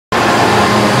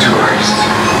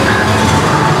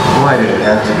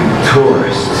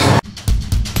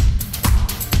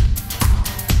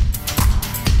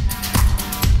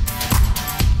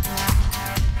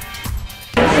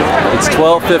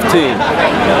12:15.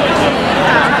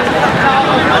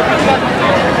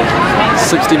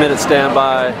 60-minute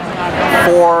standby,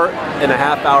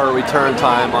 4.5 hour return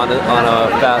time on a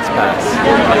fast pass.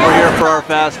 We're here for our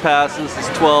fast passes. It's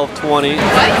 12:20.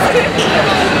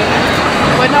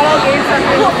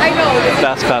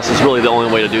 Fast pass is really the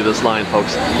only way to do this line,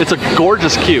 folks. It's a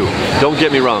gorgeous queue, don't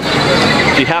get me wrong.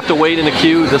 If you have to wait in a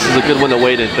queue, this is a good one to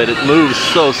wait in, but it moves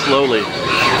so slowly.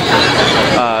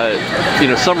 You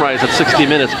know, some rides have 60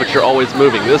 minutes, but you're always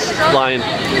moving. This line,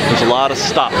 there's a lot of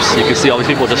stops. You can see all these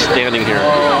people just standing here.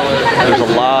 There's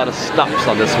a lot of stops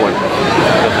on this one.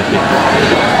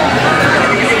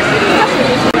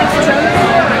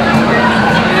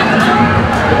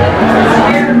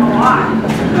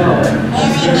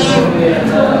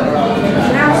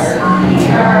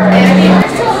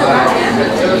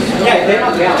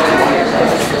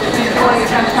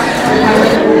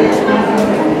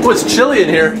 Oh, it's chilly in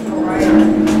here.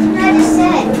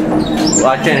 Well,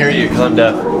 I can't hear you because I'm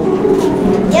deaf.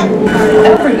 Yep.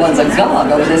 Everyone's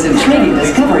agog over this intriguing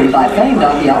discovery by famed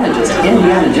archaeologist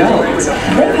Indiana Jones.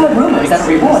 They've heard rumors that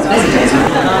rewards visitors.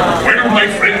 Well, my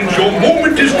friends, your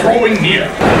moment is drawing near.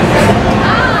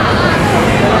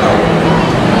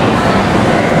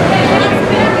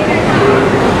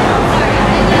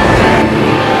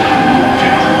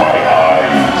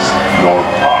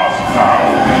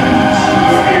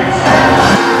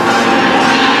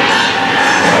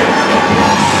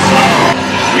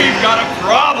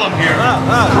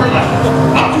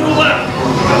 Up to the left.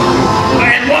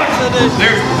 And watch,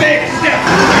 there's big steps.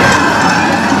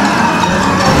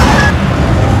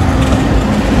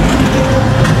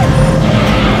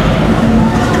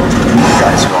 You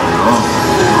guys are on your own.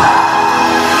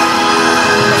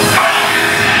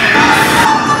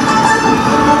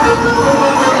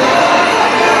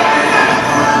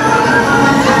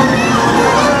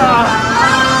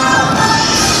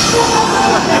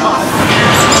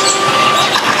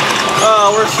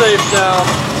 Oh, we're safe now.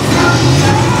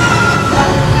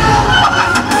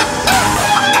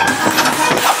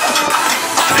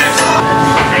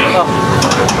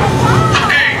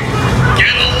 Hey,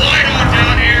 get a light on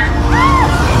down here.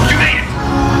 You made it.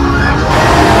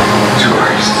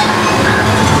 Tourist.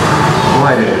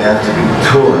 Why did it have to be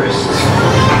tourists?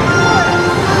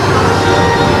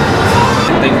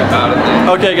 Think about it then.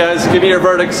 Okay, guys, give me your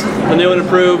verdicts. The new and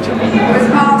improved. It was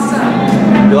awesome.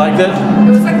 You liked it? It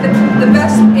was like the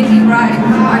best indie ride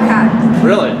I've had.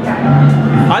 Really?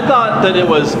 Yeah. I thought that it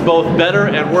was both better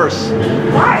and worse.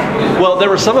 Why? Well, there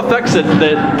were some effects that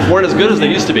weren't as good as they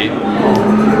used to be.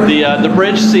 The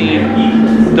bridge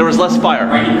scene, there was less fire.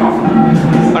 I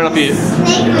don't know if you...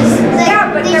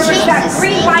 Yeah, but there was that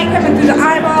green light coming through the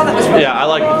eyeball that was really Yeah, I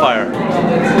like the fire.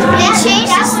 They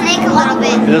changed the snake a little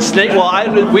bit. The snake, well,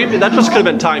 that just could have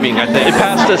been timing, I think. It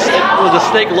passed us, the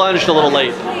snake lunged a little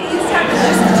late.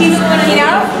 just keep swinging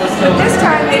out. But this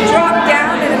time they dropped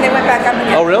down and then they went back up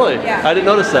again. Oh, really? Yeah. I didn't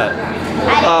notice that.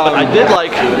 I did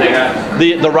like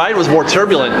the ride was more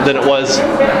turbulent than it was,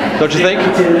 don't you think?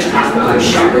 It was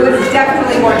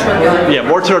definitely more turbulent. Yeah,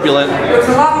 more turbulent. There was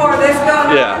a lot more of this going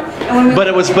on. Yeah. And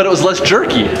when we, but it was less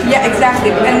jerky. Yeah,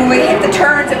 exactly. And when we hit the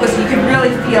turns, you could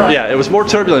really feel it. Yeah, it was more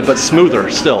turbulent but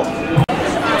smoother still.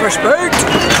 Fresh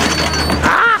baked.